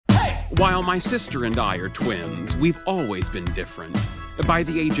While my sister and I are twins, we've always been different. By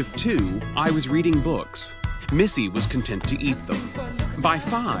the age of 2, I was reading books. Missy was content to eat them. By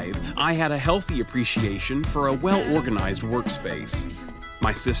 5, I had a healthy appreciation for a well-organized workspace.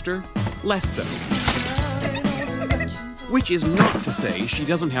 My sister, less so. Which is not to say she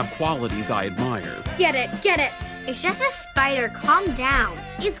doesn't have qualities I admire. Get it, get it. It's just a spider, calm down.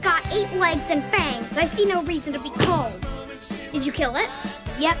 It's got 8 legs and fangs. I see no reason to be calm. Did you kill it?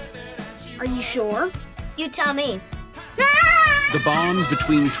 Yep. Are you sure? You tell me. The bond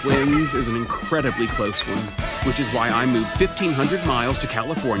between twins is an incredibly close one, which is why I moved 1,500 miles to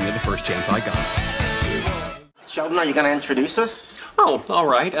California the first chance I got. Sheldon, are you going to introduce us? Oh, all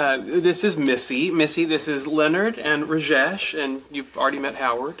right. This is Missy. Missy, this is Leonard and Rajesh, and you've already met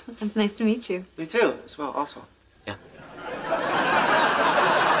Howard. It's nice to meet you. You too, as well, also. Yeah.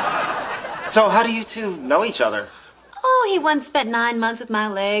 So how do you two know each other? Oh, he once spent 9 months with my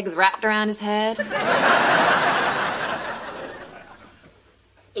legs wrapped around his head.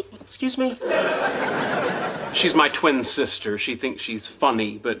 Excuse me? She's my twin sister. She thinks she's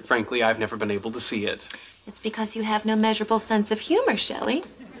funny, but frankly, I've never been able to see it. It's because you have no measurable sense of humor, Shelley.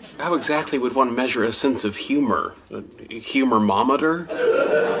 How exactly would one measure a sense of humor? A humormometer?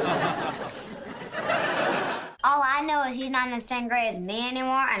 All I know is he's not in the same grade as me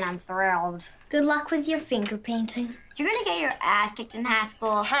anymore, and I'm thrilled. Good luck with your finger painting. You're gonna get your ass kicked in high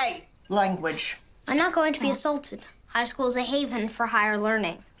school. Hey, language. I'm not going to be assaulted. High school is a haven for higher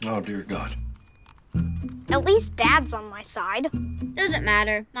learning. Oh, dear God. At least Dad's on my side. Doesn't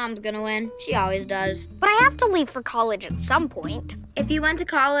matter. Mom's gonna win. She always does. But I have to leave for college at some point. If you went to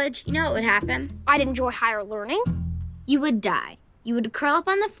college, you know what would happen? I'd enjoy higher learning. You would die. You would curl up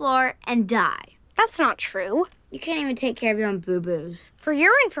on the floor and die. That's not true. You can't even take care of your own boo-boos. For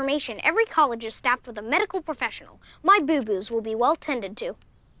your information, every college is staffed with a medical professional. My boo-boos will be well tended to.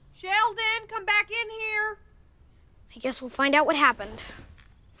 Sheldon, come back in here. I guess we'll find out what happened.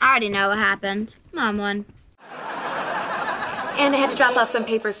 I already know what happened. Mom won. And I had to drop off some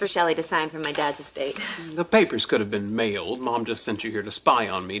papers for Shelley to sign from my dad's estate. The papers could have been mailed. Mom just sent you here to spy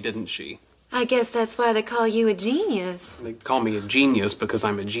on me, didn't she? I guess that's why they call you a genius. They call me a genius because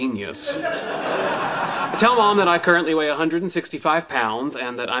I'm a genius. Tell Mom that I currently weigh 165 pounds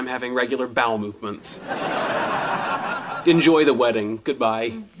and that I'm having regular bowel movements. Enjoy the wedding. Goodbye.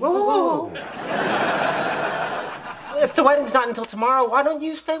 Whoa. If the wedding's not until tomorrow, why don't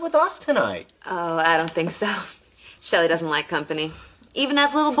you stay with us tonight? Oh, I don't think so. Shelley doesn't like company. Even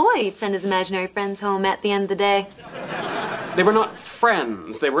as a little boy, he'd send his imaginary friends home at the end of the day. They were not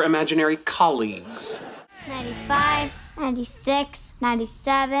friends. They were imaginary colleagues. 95, 96,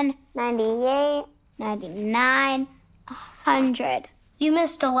 97, 98, 99, 100. You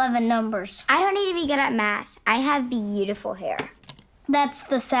missed 11 numbers. I don't need to be good at math. I have beautiful hair. That's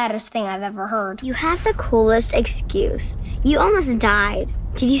the saddest thing I've ever heard. You have the coolest excuse. You almost died.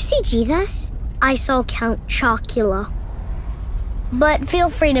 Did you see Jesus? I saw Count Chocula. But feel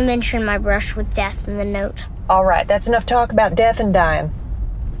free to mention my brush with death in the note. All right, that's enough talk about death and dying.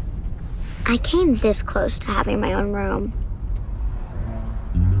 I came this close to having my own room.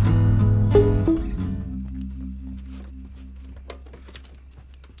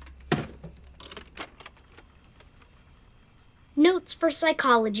 Notes for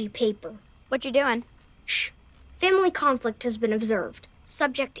psychology paper. What you doing? Shh. Family conflict has been observed.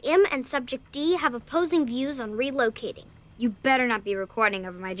 Subject M and Subject D have opposing views on relocating. You better not be recording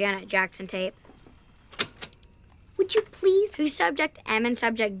over my Janet Jackson tape. Would you please? Who's Subject M and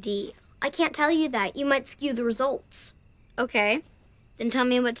Subject D? I can't tell you that. You might skew the results. Okay. Then tell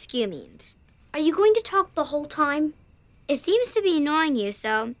me what skew means. Are you going to talk the whole time? It seems to be annoying you,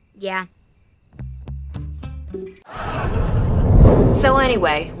 so yeah. So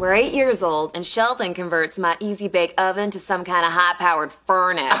anyway, we're 8 years old, and Sheldon converts my easy-bake oven to some kind of high-powered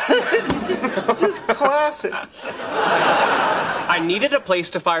furnace. Just classic. I needed a place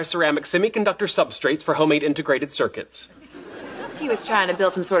to fire ceramic semiconductor substrates for homemade integrated circuits. He was trying to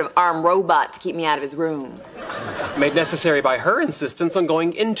build some sort of armed robot to keep me out of his room. Made necessary by her insistence on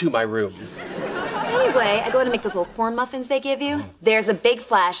going into my room. Anyway, I go to make those little corn muffins they give you. There's a big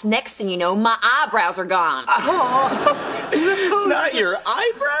flash. Next thing you know, my eyebrows are gone. Not your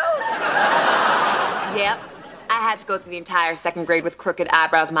eyebrows? Yep. I had to go through the entire second grade with crooked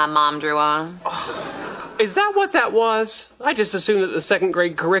eyebrows my mom drew on. Is that what that was? I just assumed that the second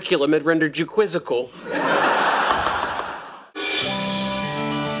grade curriculum had rendered you quizzical.